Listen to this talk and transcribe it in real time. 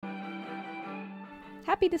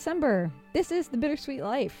Happy December! This is The Bittersweet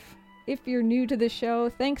Life. If you're new to the show,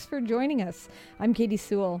 thanks for joining us. I'm Katie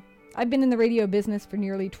Sewell. I've been in the radio business for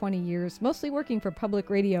nearly 20 years, mostly working for public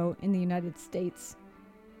radio in the United States.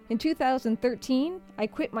 In 2013, I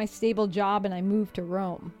quit my stable job and I moved to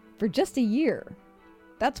Rome for just a year.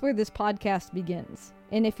 That's where this podcast begins.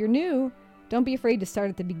 And if you're new, don't be afraid to start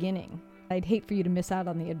at the beginning. I'd hate for you to miss out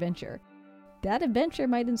on the adventure. That adventure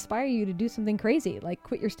might inspire you to do something crazy, like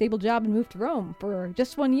quit your stable job and move to Rome for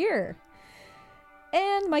just 1 year.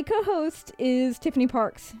 And my co-host is Tiffany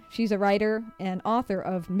Parks. She's a writer and author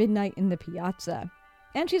of Midnight in the Piazza.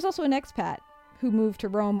 And she's also an expat who moved to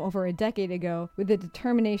Rome over a decade ago with the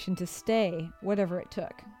determination to stay, whatever it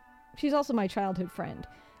took. She's also my childhood friend.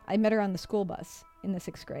 I met her on the school bus in the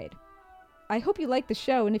 6th grade. I hope you like the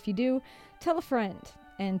show, and if you do, tell a friend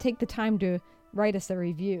and take the time to write us a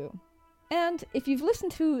review. And if you've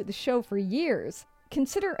listened to the show for years,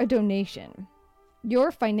 consider a donation. Your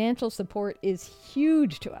financial support is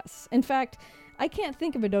huge to us. In fact, I can't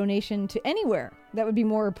think of a donation to anywhere that would be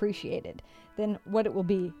more appreciated than what it will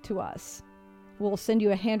be to us. We'll send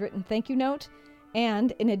you a handwritten thank you note,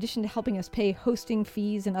 and in addition to helping us pay hosting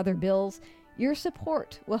fees and other bills, your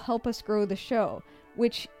support will help us grow the show,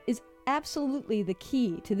 which is absolutely the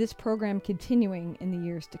key to this program continuing in the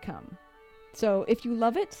years to come. So if you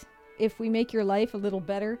love it, if we make your life a little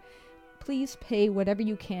better, please pay whatever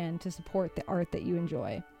you can to support the art that you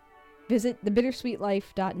enjoy. Visit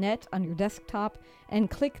thebittersweetlife.net on your desktop and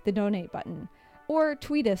click the donate button, or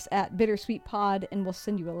tweet us at bittersweetpod and we'll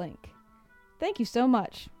send you a link. Thank you so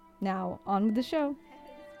much. Now, on with the show.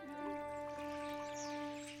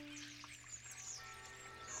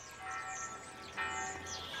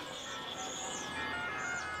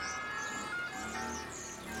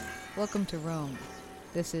 Welcome to Rome.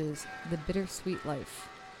 This is The Bittersweet Life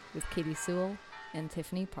with Katie Sewell and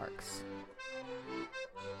Tiffany Parks.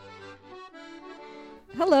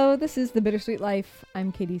 Hello, this is The Bittersweet Life.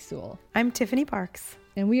 I'm Katie Sewell. I'm Tiffany Parks.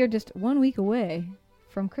 And we are just 1 week away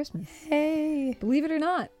from Christmas. Hey! Believe it or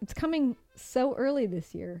not, it's coming so early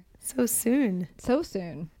this year. So soon. So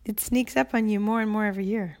soon. It sneaks up on you more and more every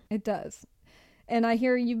year. It does. And I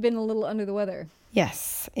hear you've been a little under the weather.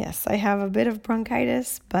 Yes. I have a bit of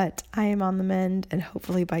bronchitis, but I am on the mend, and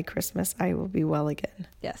hopefully by Christmas I will be well again.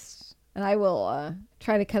 Yes. And I will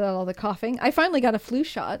try to cut out all the coughing. I finally got a flu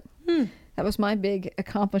shot. That was my big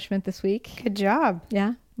accomplishment this week. Good job.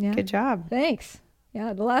 Yeah. Good job. Thanks.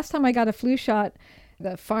 Yeah, the last time I got a flu shot,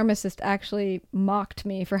 the pharmacist actually mocked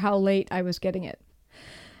me for how late I was getting it.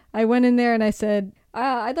 I went in there and I said,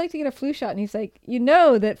 I'd like to get a flu shot. And he's like, you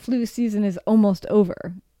know that flu season is almost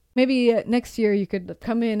over. Maybe next year you could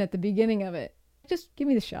come in at the beginning of it. Just give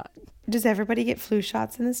me the shot. Does everybody get flu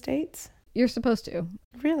shots in the States? You're supposed to.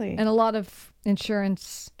 Really? And a lot of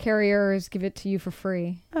insurance carriers give it to you for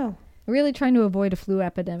free. Oh. Really trying to avoid a flu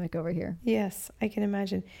epidemic over here. Yes, I can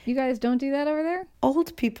imagine. You guys don't do that over there?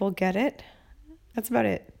 Old people get it. That's about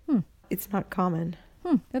it. It's not common.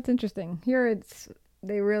 That's interesting. Here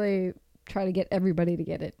they really try to get everybody to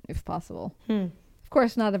get it if possible. Of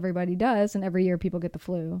course, not everybody does, and every year people get the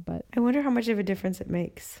flu, but I wonder how much of a difference it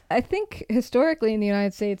makes. I think historically in the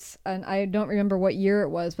United States, and I don't remember what year it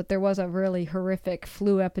was, but there was a really horrific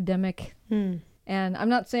flu epidemic. And I'm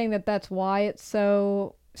not saying that that's why it's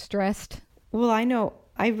so stressed. Well, I know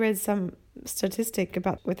I read some statistic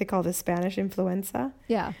about what they call the Spanish influenza.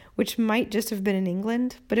 Yeah. Which might just have been in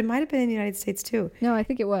England, but it might have been in the United States too. No, I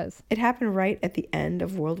think it was. It happened right at the end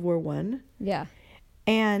of World War I. Yeah.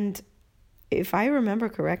 And if I remember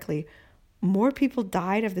correctly, more people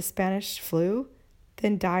died of the Spanish flu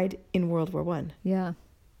than died in World War I. Yeah.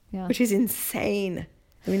 Which is insane.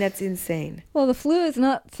 I mean, that's insane. Well, the flu is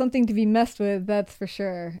not something to be messed with, that's for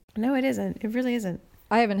sure. No, it isn't. It really isn't.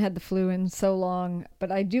 I haven't had the flu in so long,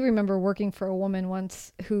 but I do remember working for a woman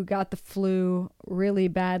once who got the flu really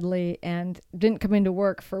badly and didn't come into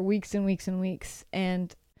work for weeks and weeks and weeks.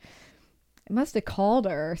 And I must have called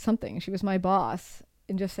her or something. She was my boss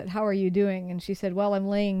and just said, "How are you doing?" And she said, "Well, I'm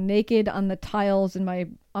laying naked on the tiles on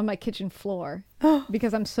my kitchen floor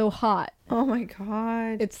because I'm so hot." Oh my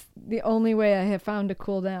God. It's the only way I have found to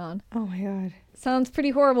cool down. Oh my God. Sounds pretty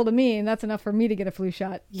horrible to me, and that's enough for me to get a flu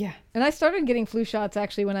shot. Yeah. And I started getting flu shots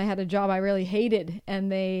actually when I had a job I really hated,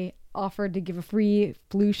 and they offered to give a free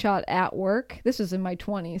flu shot at work. This was in my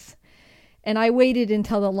 20s. And I waited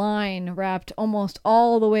until the line wrapped almost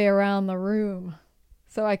all the way around the room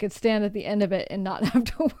so I could stand at the end of it and not have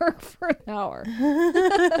to work for an hour.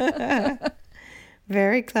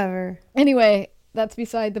 Very clever. Anyway, that's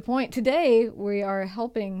beside the point. Today, we are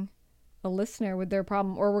helping a listener with their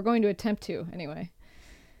problem, or we're going to attempt to anyway.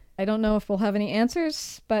 I don't know if we'll have any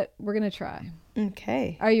answers, but we're going to try.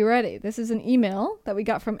 Okay. Are you ready? This is an email that we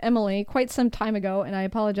got from Emily quite some time ago, and I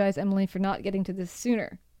apologize, Emily, for not getting to this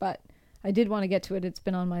sooner, but I did want to get to it. It's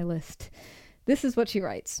been on my list. This is what she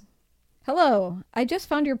writes. Hello, I just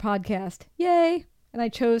found your podcast. Yay! And I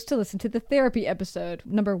chose to listen to the therapy episode,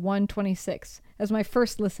 number 126, as my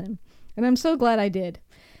first listen, and I'm so glad I did.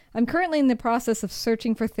 I'm currently in the process of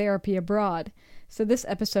searching for therapy abroad, so this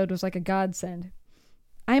episode was like a godsend.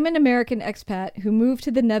 I'm an American expat who moved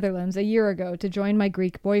to the Netherlands a year ago to join my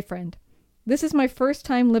Greek boyfriend. This is my first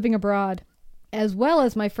time living abroad, as well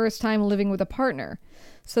as my first time living with a partner,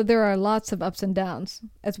 so there are lots of ups and downs,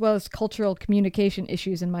 as well as cultural communication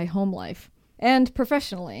issues in my home life. And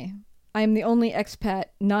professionally, I am the only expat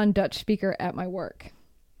non-Dutch speaker at my work.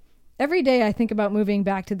 Every day I think about moving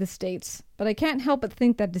back to the States, but I can't help but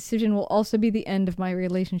think that decision will also be the end of my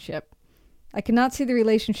relationship. I cannot see the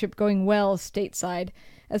relationship going well stateside,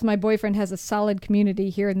 as my boyfriend has a solid community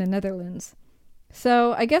here in the Netherlands.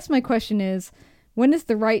 So I guess my question is, when is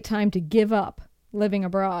the right time to give up living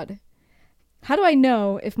abroad? How do I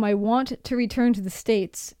know if my want to return to the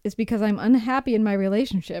States is because I'm unhappy in my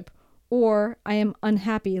relationship, or I am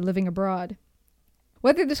unhappy living abroad?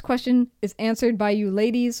 Whether this question is answered by you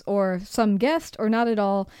ladies or some guest or not at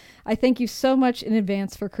all, I thank you so much in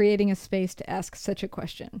advance for creating a space to ask such a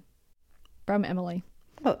question. From Emily.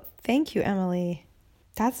 Oh, thank you, Emily.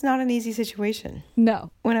 That's not an easy situation.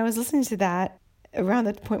 No. When I was listening to that, around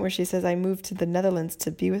the point where she says, I moved to the Netherlands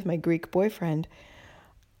to be with my Greek boyfriend,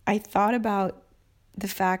 I thought about the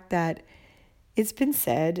fact that it's been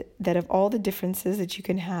said that of all the differences that you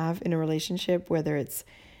can have in a relationship, whether it's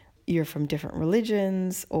you're from different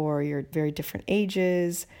religions or you're very different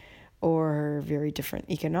ages or very different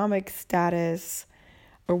economic status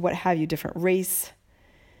or what have you, different race,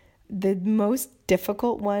 the most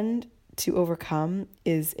difficult one to overcome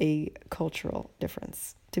is a cultural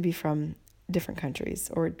difference, to be from different countries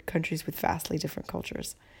or countries with vastly different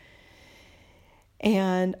cultures.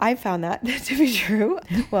 And I found that to be true.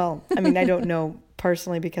 Well, I mean, I don't know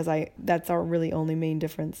personally because that's our really only main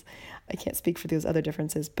difference. I can't speak for those other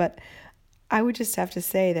differences, but I would just have to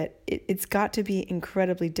say that it's got to be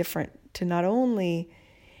incredibly different to not only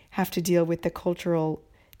have to deal with the cultural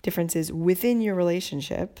differences within your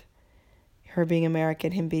relationship, her being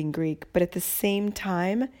American, him being Greek, but at the same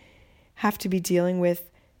time have to be dealing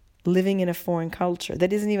with living in a foreign culture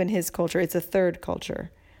that isn't even his culture. It's a third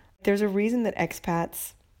culture. There's a reason that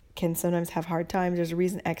expats can sometimes have hard times. There's a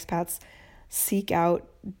reason expats seek out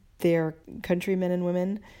their countrymen and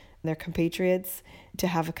women, their compatriots, to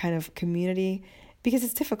have a kind of community, because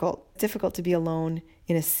it's difficult. It's difficult to be alone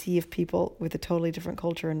in a sea of people with a totally different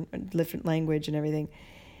culture and different language and everything.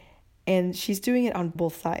 And she's doing it on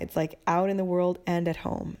both sides, like out in the world and at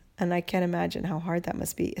home. And I can't imagine how hard that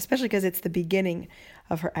must be, especially because it's the beginning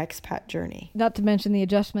of her expat journey. Not to mention the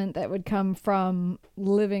adjustment that would come from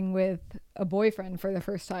living with a boyfriend for the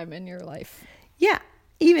first time in your life. Yeah,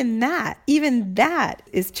 even that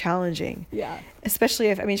is challenging. Yeah. Especially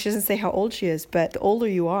if, I mean, she doesn't say how old she is, but the older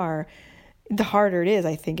you are, the harder it is,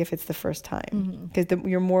 I think, if it's the first time. Because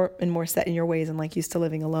you're more and more set in your ways and like used to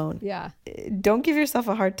living alone. Yeah. Don't give yourself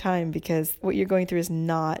a hard time because what you're going through is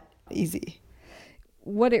not easy.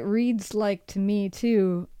 What it reads like to me,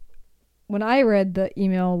 too, when I read the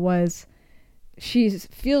email was she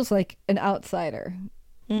feels like an outsider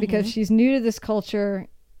because she's new to this culture.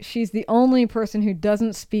 She's the only person who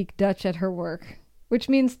doesn't speak Dutch at her work, which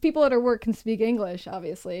means people at her work can speak English,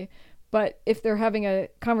 obviously. But if they're having a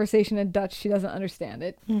conversation in Dutch, she doesn't understand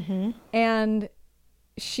it. And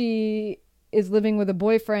she is living with a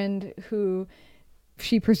boyfriend who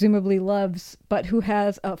she presumably loves, but who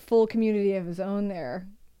has a full community of his own there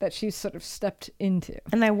that she's sort of stepped into.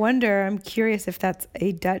 And I'm curious if that's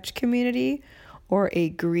a Dutch community or a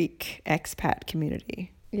Greek expat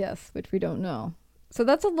community. Yes, which we don't know. So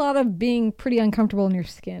that's a lot of being pretty uncomfortable in your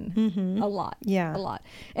skin. A lot. Yeah. A lot.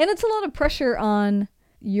 And it's a lot of pressure on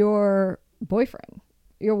your boyfriend,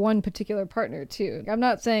 your one particular partner too. I'm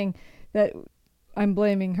not saying that I'm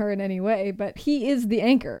blaming her in any way, but he is the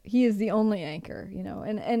anchor. He is the only anchor, you know.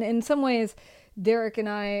 And in some ways, Derek and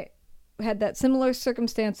I had that similar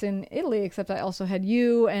circumstance in Italy, except I also had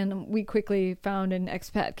you, and we quickly found an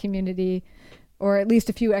expat community, or at least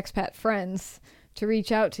a few expat friends to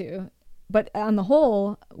reach out to. But on the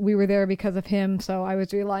whole, we were there because of him, so I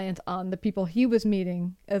was reliant on the people he was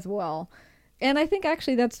meeting as well. And I think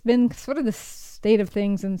actually that's been sort of the state of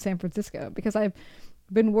things in San Francisco, because I've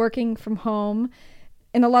been working from home,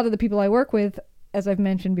 and a lot of the people I work with, as I've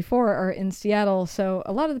mentioned before, are in Seattle. So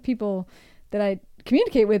a lot of the people that I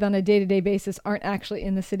communicate with on a day-to-day basis aren't actually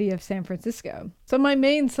in the city of San Francisco. So my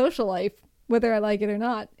main social life, whether I like it or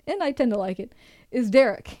not, and I tend to like it, is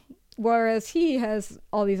Derek. Whereas he has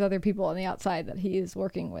all these other people on the outside that he is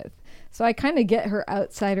working with. So I kind of get her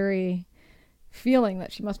outsidery feeling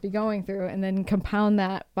that she must be going through, and then compound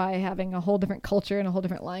that by having a whole different culture and a whole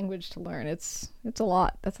different language to learn. It's a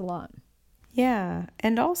lot. That's a lot. Yeah.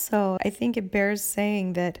 And also, I think it bears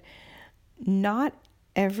saying that not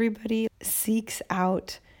everybody seeks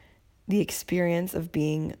out the experience of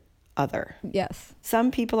being other. Yes.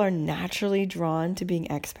 Some people are naturally drawn to being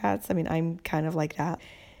expats. I mean, I'm kind of like that.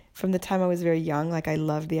 From the time I was very young, like I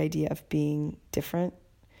loved the idea of being different,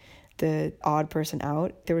 the odd person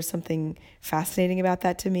out. There was something fascinating about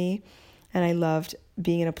that to me. And I loved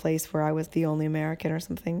being in a place where I was the only American or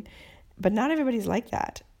something. But not everybody's like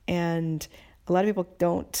that. And a lot of people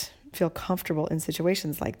don't feel comfortable in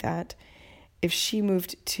situations like that. If she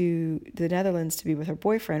moved to the Netherlands to be with her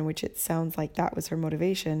boyfriend, which it sounds like that was her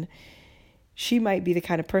motivation, she might be the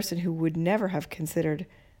kind of person who would never have considered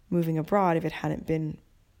moving abroad if it hadn't been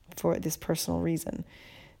for this personal reason.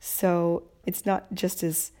 So it's not just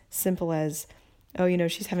as simple as, oh,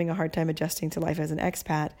 she's having a hard time adjusting to life as an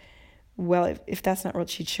expat. Well, if that's not what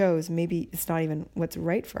she chose, maybe it's not even what's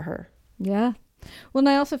right for her. Yeah. Well, and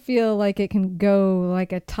I also feel like it can go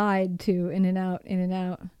like a tide too, in and out, in and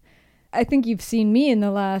out. I think you've seen me in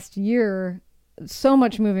the last year, so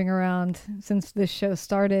much moving around since this show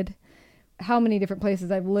started. How many different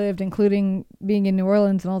places I've lived, including being in New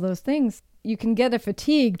Orleans and all those things. You can get a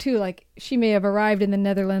fatigue too. Like she may have arrived in the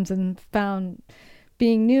Netherlands and found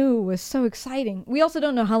being new was so exciting. We also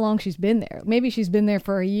don't know how long she's been there. Maybe she's been there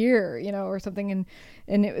for a year, or something.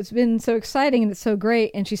 And it's been so exciting and it's so great.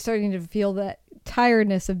 And she's starting to feel that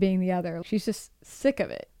tiredness of being the other. She's just sick of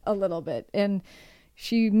it a little bit. And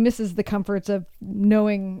she misses the comforts of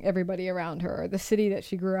knowing everybody around her, or the city that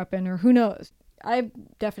she grew up in, or who knows. I've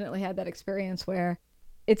definitely had that experience where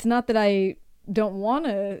it's not that I don't want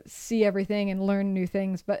to see everything and learn new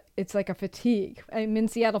things, but it's like a fatigue. I'm in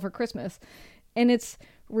Seattle for Christmas, and it's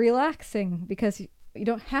relaxing because you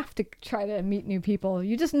don't have to try to meet new people.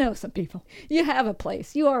 You just know some people. You have a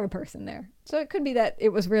place. You are a person there. So it could be that it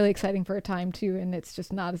was really exciting for a time too, and it's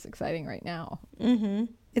just not as exciting right now. Mm-hmm.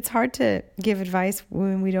 It's hard to give advice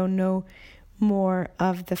when we don't know more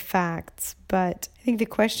of the facts, but I think the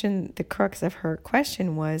crux of her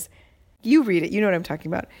question was, you read it, you know what I'm talking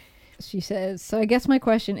about. She says, so I guess my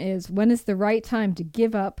question is, when is the right time to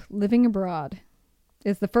give up living abroad?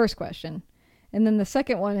 Is the first question. And then the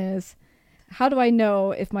second one is, how do I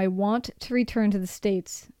know if my want to return to the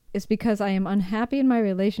States is because I am unhappy in my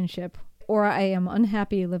relationship or I am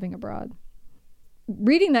unhappy living abroad?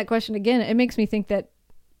 Reading that question again, it makes me think that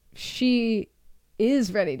she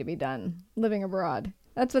is ready to be done living abroad.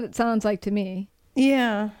 That's what it sounds like to me.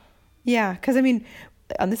 Yeah. Yeah. Because, I mean,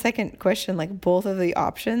 on the second question, like both of the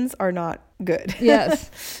options are not good.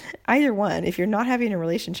 Yes. Either one, if you're not happy in a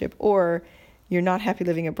relationship or you're not happy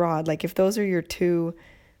living abroad, like if those are your two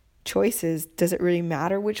choices, does it really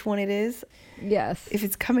matter which one it is? Yes. If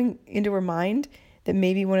it's coming into her mind that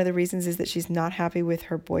maybe one of the reasons is that she's not happy with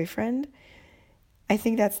her boyfriend, I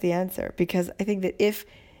think that's the answer. Because I think that if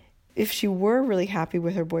she were really happy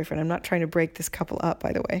with her boyfriend, I'm not trying to break this couple up,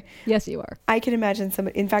 by the way. Yes, you are. I can imagine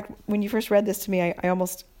somebody, in fact, when you first read this to me, I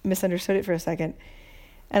almost misunderstood it for a second.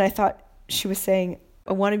 And I thought she was saying,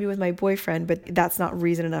 I want to be with my boyfriend, but that's not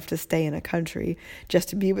reason enough to stay in a country just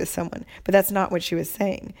to be with someone. But that's not what she was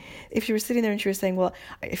saying. If she was sitting there and she was saying, well,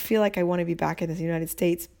 I feel like I want to be back in the United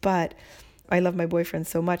States, but I love my boyfriend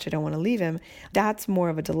so much, I don't want to leave him. That's more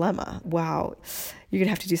of a dilemma. Wow. You're going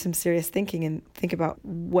to have to do some serious thinking and think about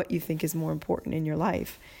what you think is more important in your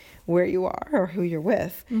life, where you are or who you're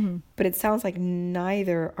with. Mm-hmm. But it sounds like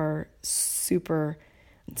neither are super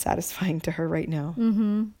satisfying to her right now.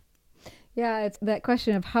 Mm-hmm. Yeah, it's that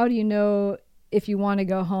question of how do you know if you want to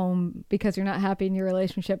go home because you're not happy in your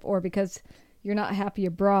relationship or because you're not happy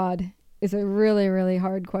abroad is a really, really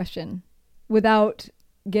hard question without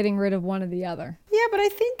getting rid of one or the other. Yeah, but I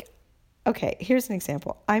think, okay, here's an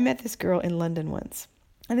example. I met this girl in London once,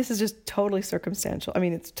 and this is just totally circumstantial. I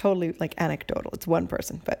mean, it's totally like anecdotal. It's one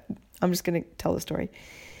person, but I'm just going to tell the story.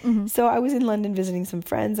 Mm-hmm. So I was in London visiting some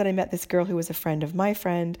friends, and I met this girl who was a friend of my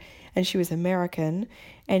friend, and she was American,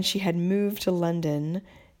 and she had moved to London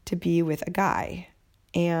to be with a guy,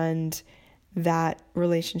 and that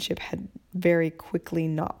relationship had very quickly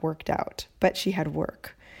not worked out, but she had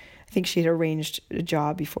work. I think she had arranged a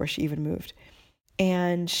job before she even moved.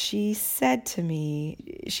 And she said to me,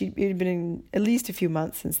 it had been at least a few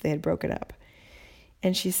months since they had broken up.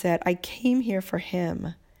 And she said, I came here for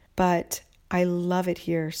him, but I love it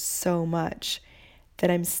here so much.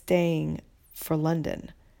 that I'm staying for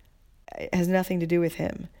London. It has nothing to do with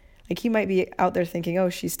him. Like, he might be out there thinking, oh,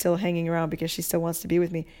 she's still hanging around because she still wants to be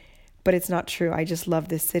with me. But it's not true. I just love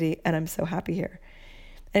this city and I'm so happy here.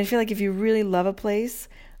 And I feel like if you really love a place,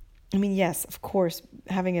 I mean, yes, of course,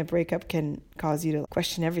 having a breakup can cause you to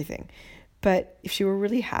question everything. But if she were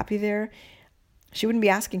really happy there, she wouldn't be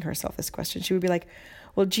asking herself this question. She would be like,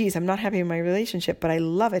 well, geez, I'm not happy in my relationship, but I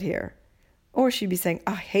love it here. Or she'd be saying,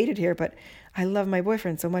 oh, I hate it here, but I love my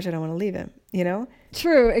boyfriend so much I don't want to leave him, you know?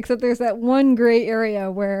 True, except there's that one gray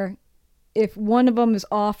area where if one of them is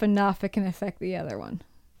off enough, it can affect the other one.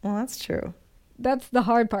 Well, that's true. That's the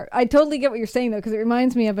hard part. I totally get what you're saying, though, because it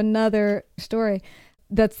reminds me of another story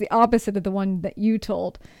that's the opposite of the one that you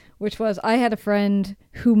told, which was I had a friend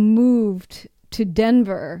who moved to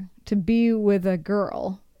Denver to be with a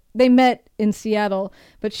girl. They met in Seattle,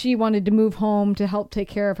 but she wanted to move home to help take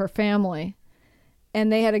care of her family.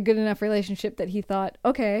 And they had a good enough relationship that he thought,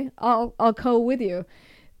 okay, I'll go with you.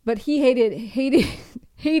 But he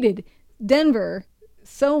hated Denver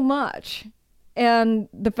so much, and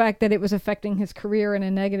the fact that it was affecting his career in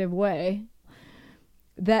a negative way,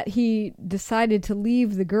 that he decided to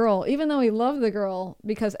leave the girl, even though he loved the girl,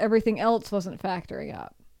 because everything else wasn't factoring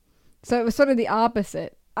up. So it was sort of the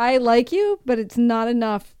opposite. I like you, but it's not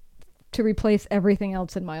enough to replace everything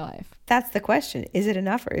else in my life. That's the question. Is it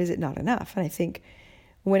enough or is it not enough? And I think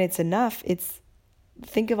when it's enough,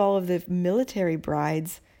 think of all of the military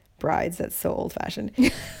brides, that's so old fashioned.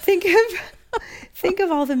 think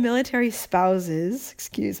of all the military spouses,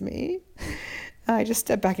 excuse me. I just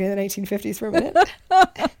stepped back into the 1950s for a minute.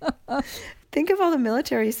 Think of all the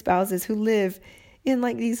military spouses who live in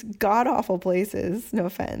like these god-awful places. No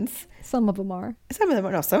offense. Some of them are. Some of them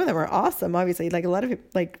are awesome, obviously. Like a lot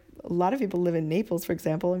of people live in Naples, for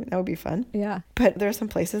example. I mean, that would be fun. Yeah. But there are some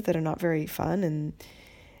places that are not very fun,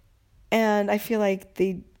 and I feel like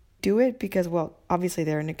they do it because, well, obviously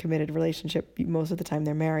they're in a committed relationship. Most of the time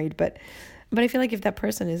they're married, but I feel like if that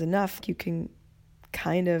person is enough, you can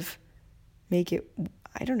kind of make it,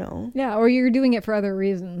 I don't know. Yeah, or you're doing it for other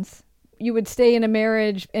reasons. You would stay in a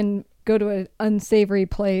marriage and go to an unsavory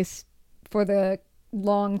place for the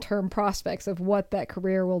long-term prospects of what that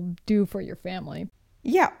career will do for your family.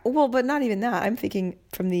 Yeah, well, but not even that. I'm thinking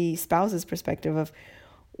from the spouse's perspective of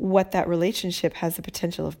what that relationship has the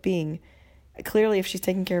potential of being. Clearly, if she's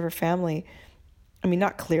taking care of her family, I mean,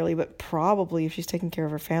 not clearly, but probably if she's taking care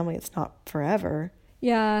of her family, it's not forever.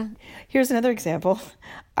 Yeah. Here's another example.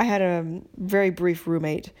 I had a very brief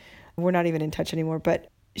roommate. We're not even in touch anymore, but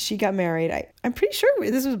she got married. I'm pretty sure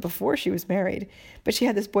this was before she was married, but she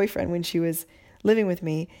had this boyfriend when she was living with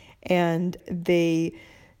me, and they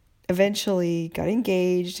eventually got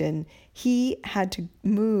engaged, and he had to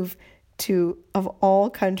move to, of all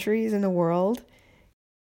countries in the world.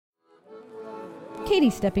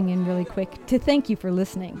 Katie stepping in really quick to thank you for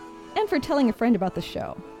listening and for telling a friend about the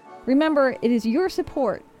show. Remember, it is your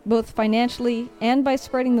support, both financially and by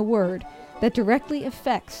spreading the word, that directly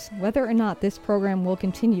affects whether or not this program will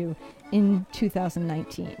continue in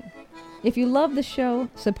 2019. If you love the show,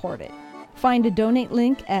 support it. Find a donate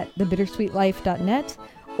link at thebittersweetlife.net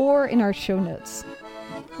or in our show notes.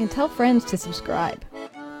 And tell friends to subscribe.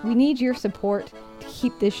 We need your support to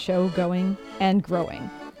keep this show going and growing.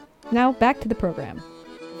 Now back to the program.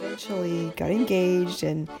 Eventually got engaged,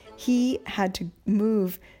 and he had to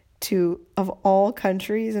move to, of all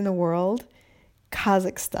countries in the world,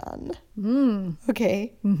 Kazakhstan.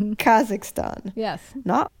 Okay. Mm-hmm. Kazakhstan. Yes.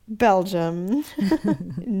 Not Belgium,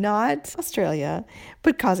 not Australia,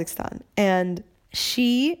 but Kazakhstan. And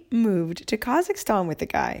she moved to Kazakhstan with the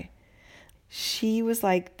guy. She was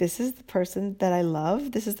like, this is the person that I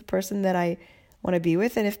love. This is the person that I want to be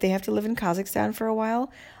with. And if they have to live in Kazakhstan for a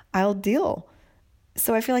while, I'll deal.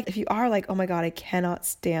 So I feel like if you are like, oh my God, I cannot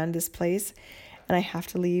stand this place and I have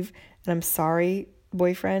to leave, and I'm sorry,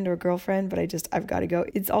 boyfriend or girlfriend, but I've got to go.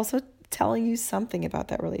 It's also telling you something about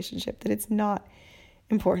that relationship, that it's not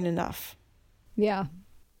important enough. Yeah.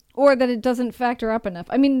 Or that it doesn't factor up enough.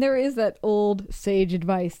 I mean, there is that old sage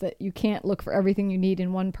advice that you can't look for everything you need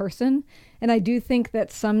in one person. And I do think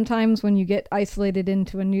that sometimes when you get isolated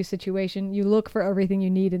into a new situation, you look for everything you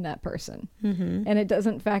need in that person. Mm-hmm. And it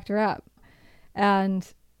doesn't factor up. And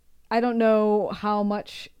I don't know how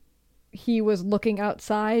much he was looking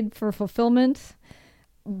outside for fulfillment,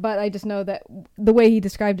 but I just know that the way he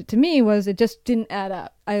described it to me was it just didn't add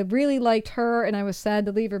up. I really liked her and I was sad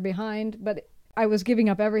to leave her behind, but I was giving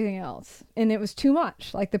up everything else, and it was too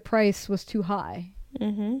much. Like, the price was too high.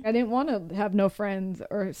 Mm-hmm. I didn't want to have no friends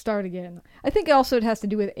or start again. I think also it has to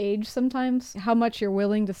do with age sometimes, how much you're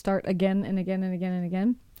willing to start again and again and again and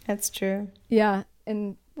again. That's true. Yeah,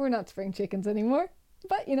 and we're not spring chickens anymore.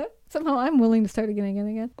 But, somehow I'm willing to start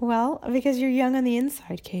again. Well, because you're young on the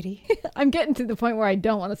inside, Katie. I'm getting to the point where I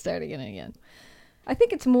don't want to start again. I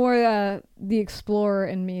think it's more the explorer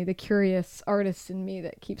in me, the curious artist in me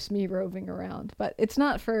that keeps me roving around. But it's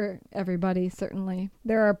not for everybody, certainly.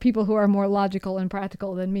 There are people who are more logical and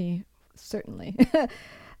practical than me, certainly.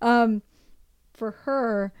 For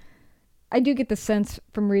her, I do get the sense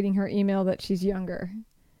from reading her email that she's younger.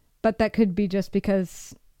 But that could be just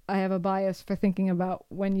because I have a bias for thinking about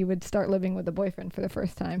when you would start living with a boyfriend for the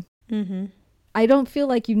first time. Mm-hmm. I don't feel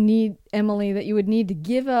like you need, Emily, that you would need to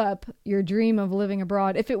give up your dream of living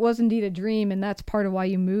abroad if it was indeed a dream and that's part of why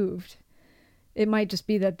you moved. It might just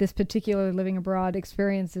be that this particular living abroad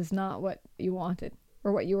experience is not what you wanted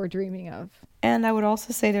or what you were dreaming of. And I would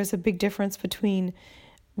also say there's a big difference between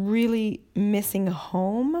really missing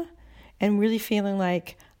home and really feeling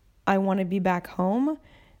like I want to be back home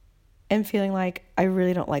and feeling like I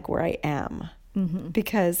really don't like where I am. Mm-hmm.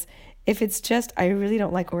 Because if it's just I really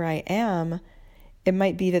don't like where I am, it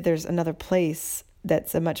might be that there's another place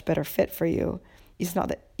that's a much better fit for you. It's not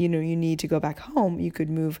that, you need to go back home. You could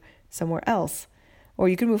move somewhere else. Or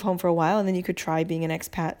you could move home for a while and then you could try being an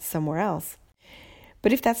expat somewhere else.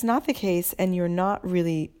 But if that's not the case and you're not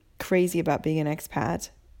really crazy about being an expat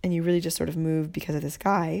and you really just sort of move because of this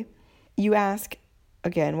guy, you ask,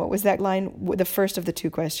 again, what was that line? The first of the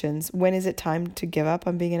two questions. When is it time to give up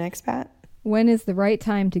on being an expat? When is the right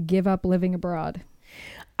time to give up living abroad?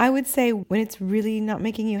 I would say when it's really not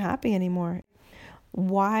making you happy anymore.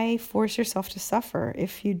 Why force yourself to suffer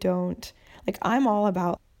if you don't? Like, I'm all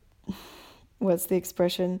about, what's the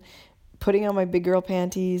expression? Putting on my big girl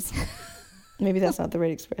panties. Maybe that's not the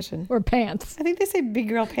right expression. Or pants. I think they say big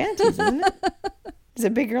girl panties, isn't it? Is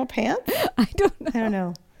it big girl pants? I don't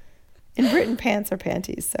know. In Britain, pants are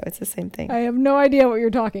panties, so it's the same thing. I have no idea what you're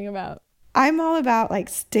talking about. I'm all about like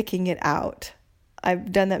sticking it out.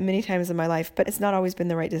 I've done that many times in my life, but it's not always been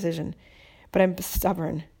the right decision. But I'm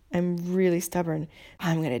stubborn. I'm really stubborn.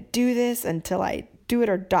 I'm going to do this until I do it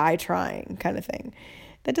or die trying, kind of thing.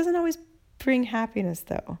 That doesn't always bring happiness,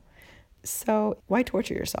 though. So why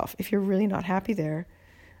torture yourself? If you're really not happy there,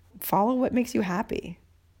 follow what makes you happy.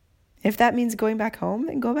 If that means going back home,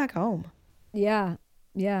 then go back home. Yeah.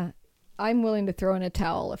 I'm willing to throw in a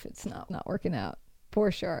towel if it's not working out. For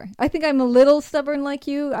sure. I think I'm a little stubborn like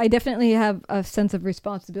you. I definitely have a sense of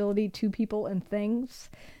responsibility to people and things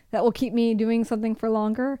that will keep me doing something for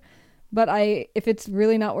longer. But if it's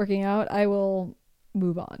really not working out, I will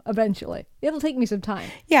move on eventually. It'll take me some time.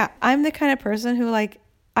 Yeah, I'm the kind of person who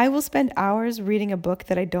I will spend hours reading a book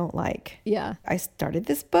that I don't like. Yeah. I started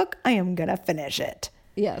this book. I am going to finish it.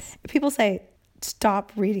 Yes. People say,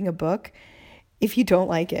 stop reading a book if you don't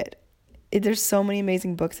like it. There's so many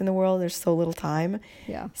amazing books in the world. There's so little time.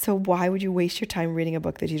 Yeah. So why would you waste your time reading a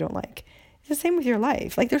book that you don't like? It's the same with your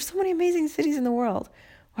life. There's so many amazing cities in the world.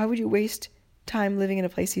 Why would you waste time living in a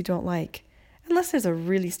place you don't like? Unless there's a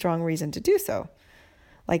really strong reason to do so.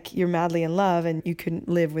 Like you're madly in love and you couldn't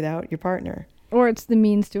live without your partner. Or it's the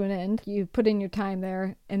means to an end. You put in your time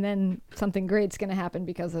there and then something great's going to happen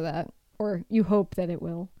because of that. Or you hope that it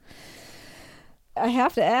will. I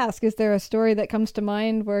have to ask, is there a story that comes to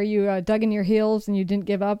mind where you dug in your heels and you didn't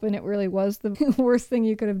give up and it really was the worst thing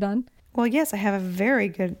you could have done? Well, yes, I have a very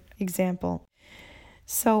good example.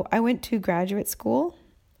 So I went to graduate school.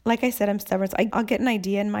 Like I said, I'm stubborn. So I'll get an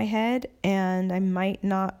idea in my head and I might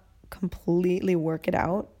not completely work it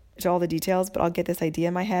out to all the details, but I'll get this idea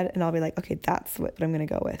in my head and I'll be like, okay, that's what I'm going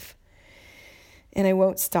to go with. And I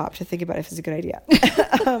won't stop to think about if it's a good idea.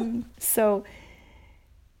 So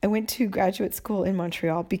I went to graduate school in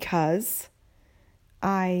Montreal because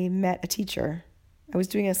I met a teacher. I was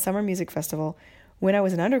doing a summer music festival when I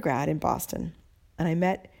was an undergrad in Boston, and I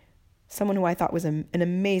met someone who I thought was an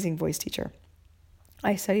amazing voice teacher.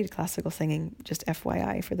 I studied classical singing, just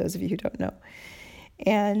FYI, for those of you who don't know.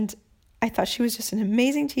 And I thought she was just an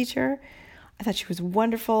amazing teacher. I thought she was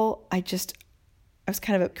wonderful. I was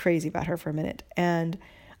kind of crazy about her for a minute. And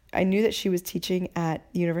I knew that she was teaching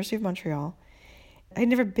at the University of Montreal. I'd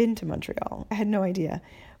never been to Montreal. I had no idea.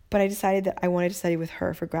 But I decided that I wanted to study with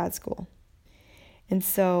her for grad school. And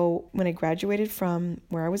so when I graduated from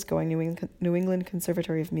where I was going, New England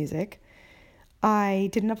Conservatory of Music, I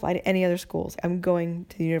didn't apply to any other schools. I'm going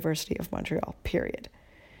to the University of Montreal, period.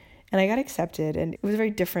 And I got accepted, and it was a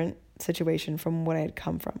very different situation from what I had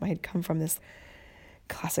come from. I had come from this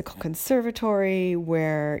classical conservatory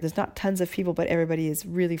where there's not tons of people, but everybody is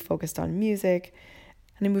really focused on music.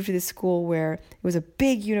 And I moved to this school where it was a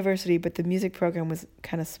big university, but the music program was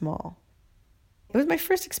kind of small. It was my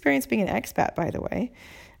first experience being an expat, by the way,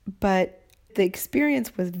 but the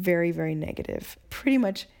experience was very, very negative. Pretty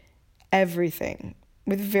much everything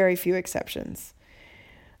with very few exceptions.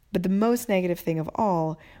 But the most negative thing of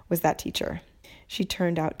all was that teacher. She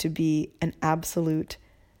turned out to be an absolute,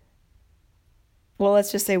 well,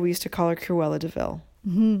 let's just say we used to call her Cruella de Vil.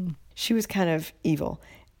 Mm-hmm. She was kind of evil.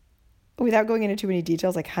 Without going into too many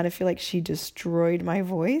details, I kind of feel like she destroyed my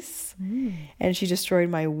voice and she destroyed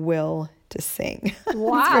my will to sing.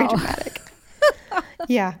 Wow. It's very dramatic.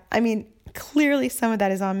 Yeah. I mean, clearly some of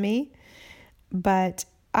that is on me, but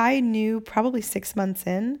I knew probably 6 months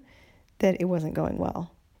in that it wasn't going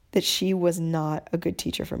well, that she was not a good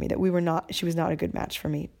teacher for me, that she was not a good match for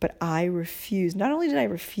me. But I refused. Not only did I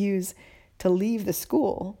refuse to leave the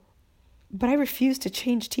school, but I refused to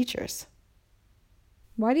change teachers.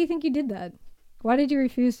 Why do you think you did that? Why did you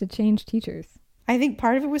refuse to change teachers? I think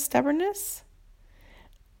part of it was stubbornness.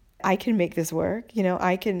 I can make this work.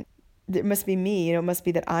 It must be me. It must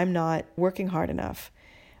be that I'm not working hard enough.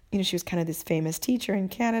 She was kind of this famous teacher in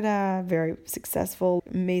Canada, very successful,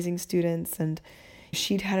 amazing students, and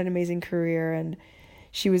she'd had an amazing career, and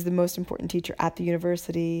she was the most important teacher at the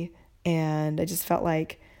university, and I just felt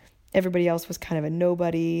like everybody else was kind of a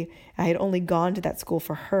nobody. I had only gone to that school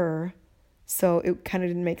for her, so it kind of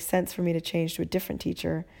didn't make sense for me to change to a different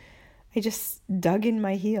teacher. I just dug in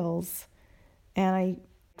my heels, and I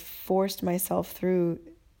forced myself through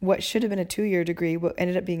what should have been a 2-year degree, what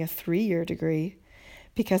ended up being a 3-year degree,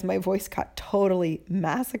 because my voice got totally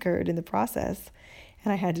massacred in the process.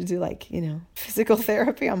 And I had to do physical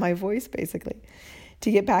therapy on my voice basically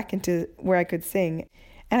to get back into where I could sing.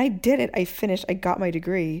 And I did it. I finished. I got my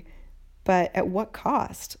degree. But at what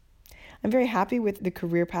cost? I'm very happy with the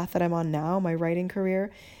career path that I'm on now, my writing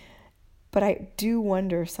career. But I do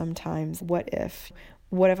wonder sometimes, what if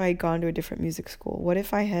I had gone to a different music school? What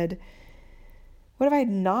if I had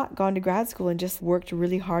not gone to grad school and just worked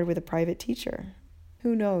really hard with a private teacher?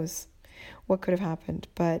 Who knows what could have happened?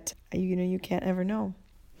 But you can't ever know.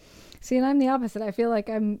 See, and I'm the opposite. I feel like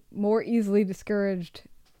I'm more easily discouraged,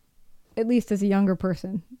 at least as a younger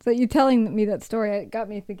person. So you telling me that story, it got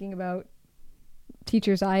me thinking about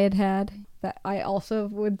teachers I had that I also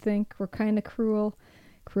would think were kind of cruel,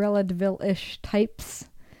 Cruella de Vil-ish types.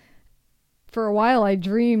 For a while, I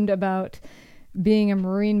dreamed about being a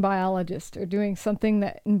marine biologist or doing something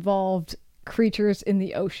that involved creatures in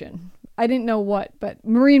the ocean. I didn't know what, but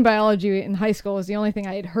marine biology in high school was the only thing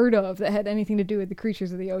I had heard of that had anything to do with the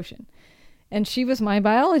creatures of the ocean. And she was my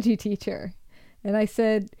biology teacher. And I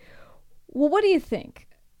said, well, what do you think?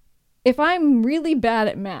 If I'm really bad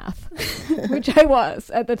at math, which I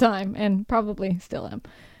was at the time and probably still am,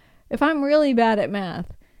 if I'm really bad at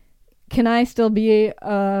math, can I still be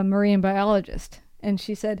a marine biologist? And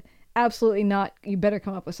she said, absolutely not. You better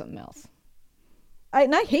come up with something else.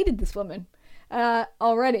 And I hated this woman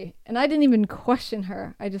already. And I didn't even question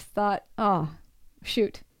her. I just thought, oh,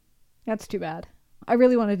 shoot, that's too bad. I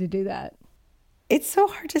really wanted to do that. It's so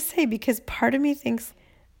hard to say because part of me thinks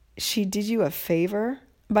she did you a favor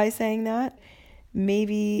by saying that.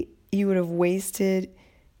 Maybe you would have wasted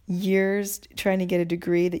years trying to get a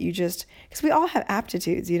degree that you just, because we all have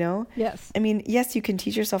aptitudes, Yes. I mean, yes, you can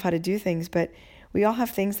teach yourself how to do things, but we all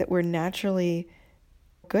have things that we're naturally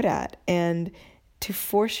good at. And to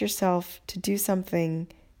force yourself to do something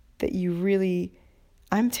that you really,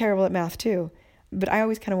 I'm terrible at math too, but I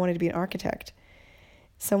always kind of wanted to be an architect.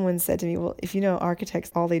 Someone said to me, well, if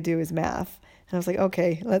architects, all they do is math. And I was like,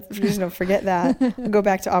 okay, let's forget that. I'll go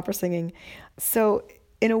back to opera singing. So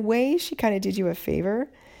in a way, she kind of did you a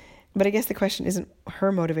favor. But I guess the question isn't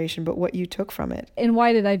her motivation, but what you took from it. And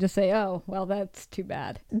why did I just say, oh, well, that's too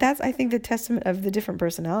bad? That's, I think, the testament of the different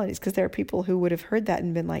personalities, because there are people who would have heard that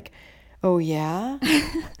and been like, oh, yeah,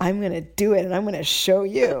 I'm going to do it and I'm going to show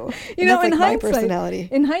you. That's in like my personality.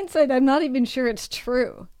 In hindsight, I'm not even sure it's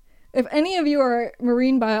true. If any of you are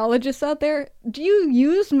marine biologists out there, do you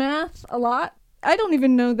use math a lot? I don't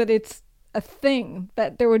even know that it's a thing,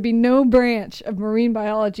 that there would be no branch of marine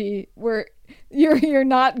biology where you're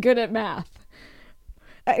not good at math.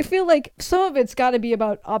 I feel like some of it's got to be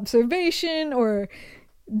about observation or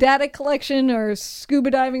data collection or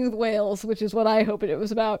scuba diving with whales, which is what I hoped it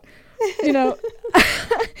was about. There's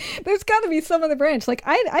got to be some other branch. Like,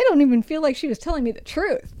 I don't even feel like she was telling me the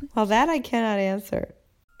truth. Well, that I cannot answer.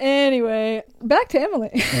 Anyway, back to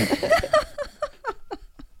Emily.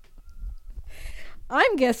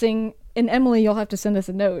 I'm guessing, and Emily, you'll have to send us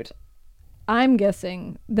a note. I'm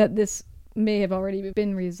guessing that this may have already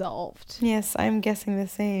been resolved. Yes, I'm guessing the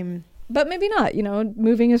same. But maybe not.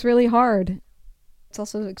 Moving is really hard. It's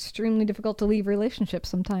also extremely difficult to leave relationships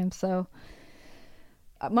sometimes. So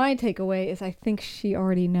my takeaway is I think she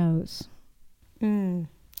already knows.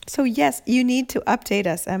 So yes, you need to update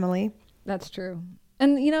us, Emily. That's true.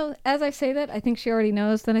 And, as I say that, I think she already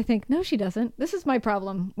knows. Then I think, no, she doesn't. This is my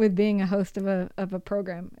problem with being a host of a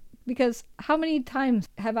program. Because how many times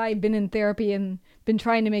have I been in therapy and been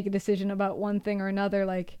trying to make a decision about one thing or another,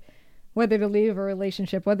 like whether to leave a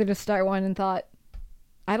relationship, whether to start one, and thought,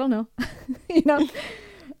 I don't know.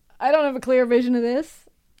 I don't have a clear vision of this.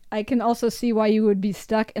 I can also see why you would be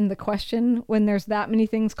stuck in the question when there's that many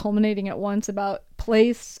things culminating at once about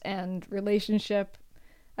place and relationship.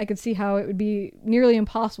 I could see how it would be nearly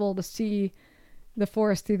impossible to see the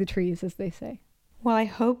forest through the trees, as they say. Well, I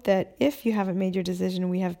hope that if you haven't made your decision,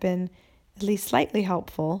 we have been at least slightly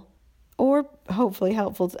helpful, or hopefully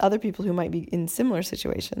helpful to other people who might be in similar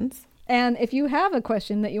situations. And if you have a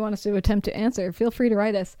question that you want us to attempt to answer, feel free to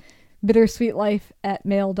write us,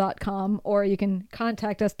 bittersweetlife@mail.com, or you can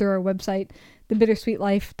contact us through our website,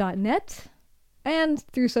 thebittersweetlife.net, and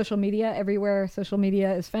through social media, everywhere social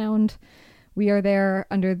media is found. We are there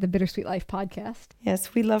under the Bittersweet Life podcast.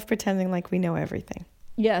 Yes, we love pretending like we know everything.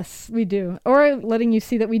 Yes, we do. Or letting you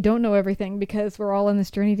see that we don't know everything because we're all on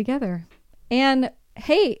this journey together. And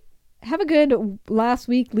hey, have a good last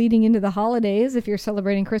week leading into the holidays if you're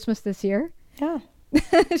celebrating Christmas this year. Yeah.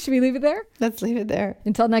 Should we leave it there? Let's leave it there.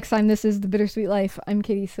 Until next time, this is The Bittersweet Life. I'm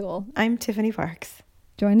Katie Sewell. I'm Tiffany Parks.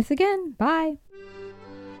 Join us again. Bye.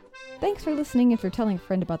 Thanks for listening and for telling a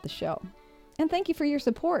friend about the show. And thank you for your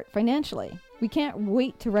support financially. We can't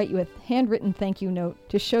wait to write you a handwritten thank you note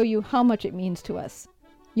to show you how much it means to us.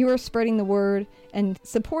 You are spreading the word, and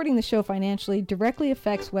supporting the show financially directly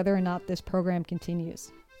affects whether or not this program continues.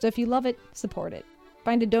 So if you love it, support it.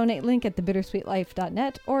 Find a donate link at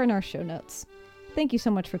thebittersweetlife.net or in our show notes. Thank you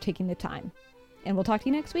so much for taking the time. And we'll talk to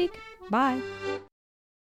you next week. Bye.